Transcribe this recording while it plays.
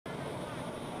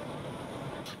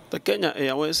The Kenya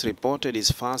Airways reported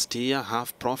its first year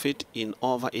half profit in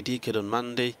over a decade on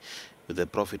Monday, with a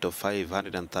profit of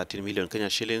 513 million Kenya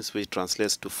shillings, which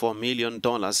translates to $4 million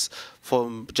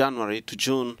from January to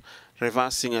June,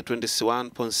 reversing a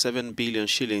 21.7 billion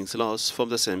shillings loss from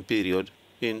the same period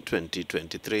in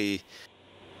 2023.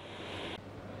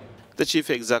 The chief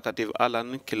executive,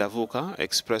 Alan Kilavuka,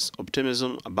 expressed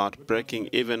optimism about breaking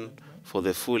even for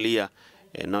the full year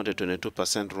and noted a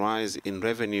 22% rise in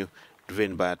revenue,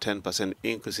 driven by a 10%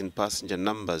 increase in passenger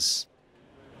numbers.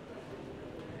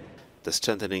 The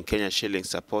strengthening Kenya shilling,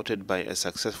 supported by a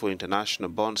successful international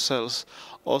bond sales,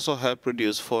 also helped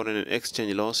reduce foreign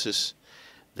exchange losses.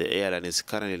 The airline is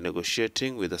currently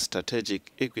negotiating with a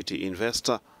strategic equity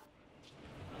investor.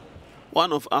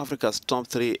 One of Africa's top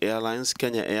 3 airlines,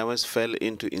 Kenya Airways, fell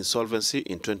into insolvency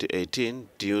in 2018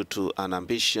 due to an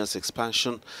ambitious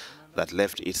expansion that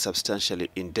left it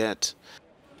substantially in debt.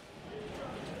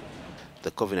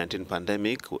 The COVID-19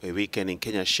 pandemic, a weakening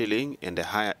Kenya shilling, and the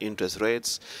higher interest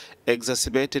rates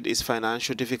exacerbated its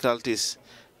financial difficulties.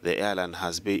 The airline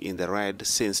has been in the red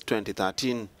since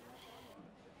 2013.